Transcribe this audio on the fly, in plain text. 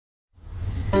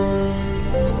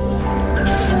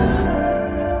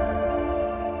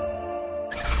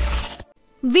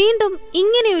വീണ്ടും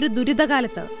ഇങ്ങനെയൊരു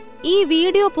ദുരിതകാലത്ത് ഈ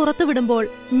വീഡിയോ പുറത്തുവിടുമ്പോൾ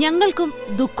ഞങ്ങൾക്കും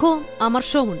ദുഃഖവും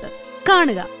അമർഷവുമുണ്ട്.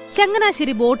 കാണുക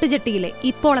ചങ്ങനാശ്ശേരി ബോട്ട് ജെട്ടിയിലെ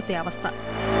ഇപ്പോഴത്തെ അവസ്ഥ.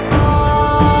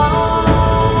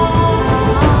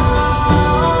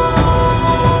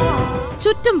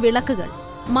 ചുറ്റും വിളക്കുകൾ,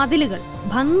 മതിലുകൾ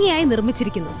ഭംഗിയായി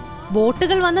നിർമ്മിച്ചിരിക്കുന്നു.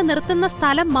 ബോട്ടുകൾ വന്ന് നിർത്തുന്ന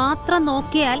സ്ഥലം മാത്രം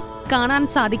നോക്കിയാൽ കാണാൻ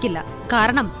സാധിക്കില്ല.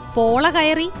 കാരണം പോള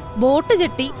കയറി ബോട്ട്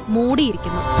ജെട്ടി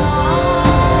മൂടിയിരിക്കുന്നു.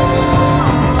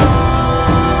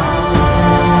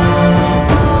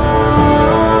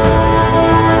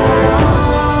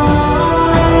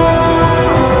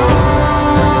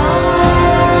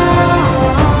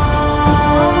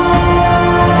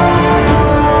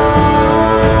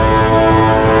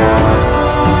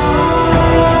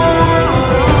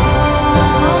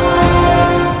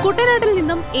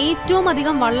 ഏറ്റവും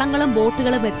അധികം വള്ളങ്ങളും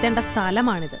ബോട്ടുകളും എത്തേണ്ട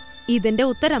സ്ഥലമാണിത്. ഇതിന്റെ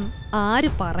ഉത്തരം ആര്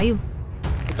പറയും?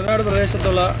 കുട്ടനാട്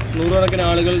പ്രദേശത്തുള്ള നൂറുകണക്കിന്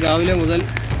ആളുകൾ രാവിലെ മുതൽ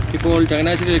ഇപ്പോൾ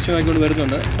ചങ്ങനാശ്ശേരി ലക്ഷ്യമാക്കിക്കൊണ്ട്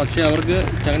വരുന്നുണ്ട്. പക്ഷേ അവർക്ക്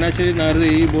ചങ്ങനാശ്ശേരി നഗരത്തിൽ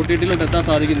ഈ ബോട്ട് ജെട്ടിയിലോട്ട് എത്താൻ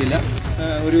സാധിക്കുന്നില്ല.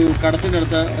 ഒരു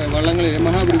കടത്തിനടുത്ത വള്ളങ്ങൾ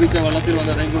യമഹ പിടിപ്പിച്ച വള്ളത്തിൽ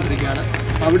വന്ന് ഇറങ്ങിക്കൊണ്ടിരിക്കുകയാണ്.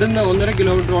 അവിടുന്ന് 1.5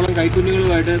 കിലോമീറ്ററോളം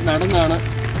കൈക്കുഞ്ഞുങ്ങളുമായിട്ട് നടന്നാണ്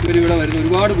ഇവരിവിടെ വരുന്നത്.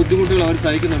 ഒരുപാട് ബുദ്ധിമുട്ടുകൾ അവർ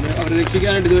സഹിക്കുന്നുണ്ട്. അവരെ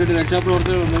രക്ഷിക്കാനായിട്ട് ഇതുവരെ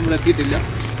രക്ഷാപ്രവർത്തകരൊന്നും ഇവിടെ എത്തിയിട്ടില്ല.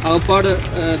 അകപ്പാട്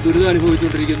ദുരിതം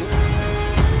അനുഭവിച്ചുകൊണ്ടിരിക്കുന്നു.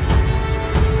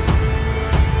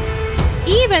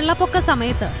 ഈ വെള്ളപ്പൊക്ക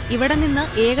സമയത്ത് ഇവിടെ നിന്ന്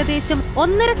ഏകദേശം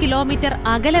 1.5 കിലോമീറ്റർ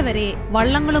അകലെ വരെ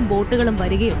വള്ളങ്ങളും ബോട്ടുകളും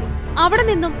വരികയുള്ളൂ. അവിടെ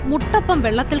നിന്നും മുട്ടപ്പം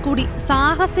വെള്ളത്തിൽ കൂടി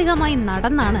സാഹസികമായി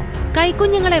നടന്നാണ്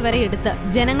കൈക്കുഞ്ഞുങ്ങളെ വരെ എടുത്ത്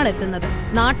ജനങ്ങൾ എത്തുന്നത്.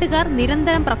 നാട്ടുകാർ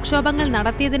നിരന്തരം പ്രക്ഷോഭങ്ങൾ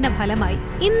നടത്തിയതിന്റെ ഫലമായി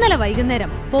ഇന്നലെ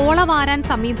വൈകുന്നേരം പോള വാരാൻ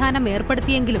സംവിധാനം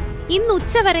ഏർപ്പെടുത്തിയെങ്കിലും ഇന്ന്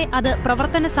ഉച്ചവരെ അത്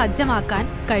പ്രവർത്തന സജ്ജമാക്കാൻ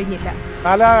കഴിഞ്ഞില്ല.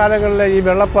 കാലാകാലങ്ങളിലെ ഈ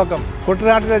വെള്ളപ്പൊക്കം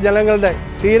കുട്ടനാട്ടിലെ ജനങ്ങളുടെ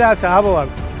തീരാ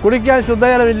ശാപമാണ്. കുടിക്കാൻ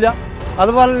ശുദ്ധജലമില്ല.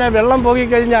 അതുപോലെ തന്നെ വെള്ളം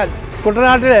പോകിക്കഴിഞ്ഞാൽ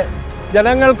കുട്ടനാട്ടിലെ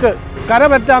ജനങ്ങൾക്ക്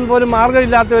കരപറ്റാൻ പോലും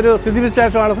മാർഗമില്ലാത്ത ഒരു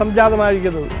സ്ഥിതിവിശേഷമാണ്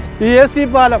സംജാതമായിരിക്കുന്നത്. ഈ AC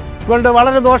പാലം കൊണ്ട്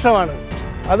വളരെ ദോഷമാണ്.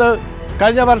 അത്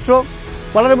കഴിഞ്ഞ വർഷവും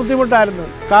വളരെ ബുദ്ധിമുട്ടായിരുന്നു.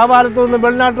 കാവാലത്തു നിന്നും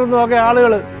വെളിനാട്ടിൽ നിന്നും ഒക്കെ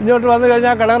ആളുകൾ ഇങ്ങോട്ട് വന്നു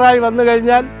കഴിഞ്ഞാൽ കിണറായി വന്നു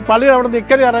കഴിഞ്ഞാൽ പള്ളിയിൽ അവിടെ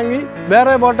നിക്കരി ഇറങ്ങി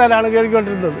വേറെ ബോട്ടിലാണ്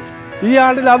കയറിക്കൊണ്ടിരുന്നത്. ഈ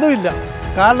ആണ്ടിൽ അതുമില്ല.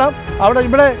 കാരണം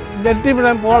ഇവിടെ ജെട്ടി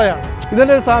പോളയാണ്.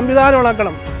 ഇതിൻ്റെ ഒരു സംവിധാനം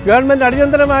ഉണ്ടാക്കണം. ഗവൺമെൻറ്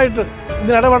അടിയന്തരമായിട്ട്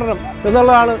ഇതിനിടപെടണം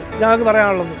എന്നുള്ളതാണ് ഞങ്ങൾക്ക്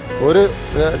പറയാനുള്ളത്. ഒരു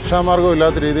രക്ഷാമാർഗവും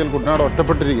ഇല്ലാത്ത രീതിയിൽ കുട്ടനാട്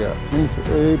ഒറ്റപ്പെട്ടിരിക്കുക. മീൻസ്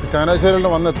ഈ ചങ്ങനാശ്ശേരിയിൽ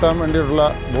വന്നെത്താൻ വേണ്ടിയിട്ടുള്ള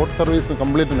ബോട്ട് സർവീസ്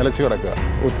കംപ്ലീറ്റ് നിലച്ച് കിടക്കുക.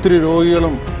 ഒത്തിരി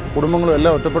രോഗികളും കുടുംബങ്ങളും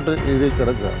എല്ലാം ഒറ്റപ്പെട്ട രീതിയിൽ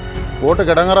കിടക്കുക. ബോട്ട്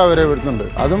കിടങ്ങറ വരെ വരുന്നുണ്ട്.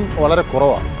 അതും വളരെ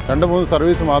കുറവാണ്. 2-3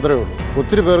 സർവീസ് മാത്രമേ ഉള്ളൂ.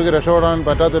 ഒത്തിരി പേർക്ക് രക്ഷപ്പെടാൻ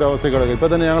പറ്റാത്തൊരവസ്ഥ കിടക്കുക.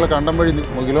 ഇപ്പോൾ തന്നെ ഞങ്ങൾ കണ്ടം വഴി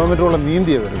കിലോമീറ്ററോളം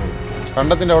നീന്തിയാണ് വരുന്നത്.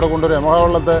 കണ്ടത്തിൻ്റെ അവിടെ കൊണ്ടൊരു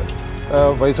യമഹവള്ളത്തെ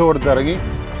പൈസ കൊടുത്ത് ഇറങ്ങി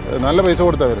നല്ല പൈസ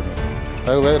കൊടുത്താണ് വരുന്നത്.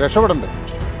 അത് രക്ഷപ്പെടണ്ടേ?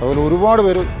 അതുപോലെ ഒരുപാട്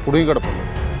പേര് കുടുങ്ങിക്കിടപ്പുണ്ട്.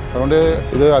 അതുകൊണ്ട്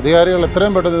ഇത് അധികാരികൾ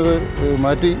എത്രയും പെട്ടെന്ന് ഇത്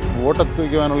മാറ്റി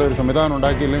വോട്ടെത്തിക്കുവാനുള്ള ഒരു സംവിധാനം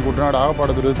ഉണ്ടാക്കിയില്ലെങ്കിൽ കുട്ടനാട്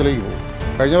ആകപ്പാട് ദുരിതത്തിലേക്ക് പോകും.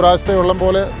 കഴിഞ്ഞ പ്രാവശ്യത്തെ വെള്ളം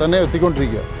പോലെ തന്നെ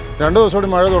എത്തിക്കൊണ്ടിരിക്കുക. 2 ദിവസം കൂടി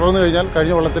മഴ തുടർന്നു കഴിഞ്ഞാൽ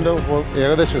കഴിഞ്ഞ വെള്ളത്തിൻ്റെ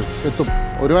ഏകദേശം എത്തും.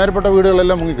 ഒരുമാതിരിപ്പെട്ട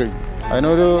വീടുകളെല്ലാം മുങ്ങിക്കഴിഞ്ഞു.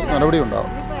 അതിനൊരു നടപടി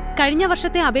ഉണ്ടാവും. കഴിഞ്ഞ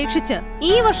വർഷത്തെ അപേക്ഷിച്ച്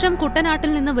ഈ വർഷം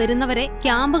കുട്ടനാട്ടിൽ നിന്ന് വരുന്നവരെ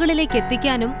ക്യാമ്പുകളിലേക്ക്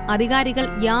എത്തിക്കാനും അധികാരികൾ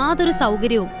യാതൊരു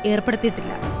സൗകര്യവും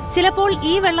ഏർപ്പെടുത്തിയിട്ടില്ല. ചിലപ്പോൾ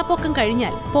ഈ വെള്ളപ്പൊക്കം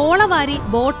കഴിഞ്ഞാൽ പോളവാരി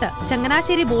ബോട്ട്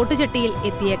ചങ്ങനാശ്ശേരി ബോട്ട് ജെട്ടിയിൽ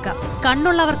എത്തിയേക്കാം.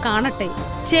 കണ്ണുള്ളവർ കാണട്ടെ,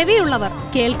 ചെവിയുള്ളവർ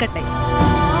കേൾക്കട്ടെ.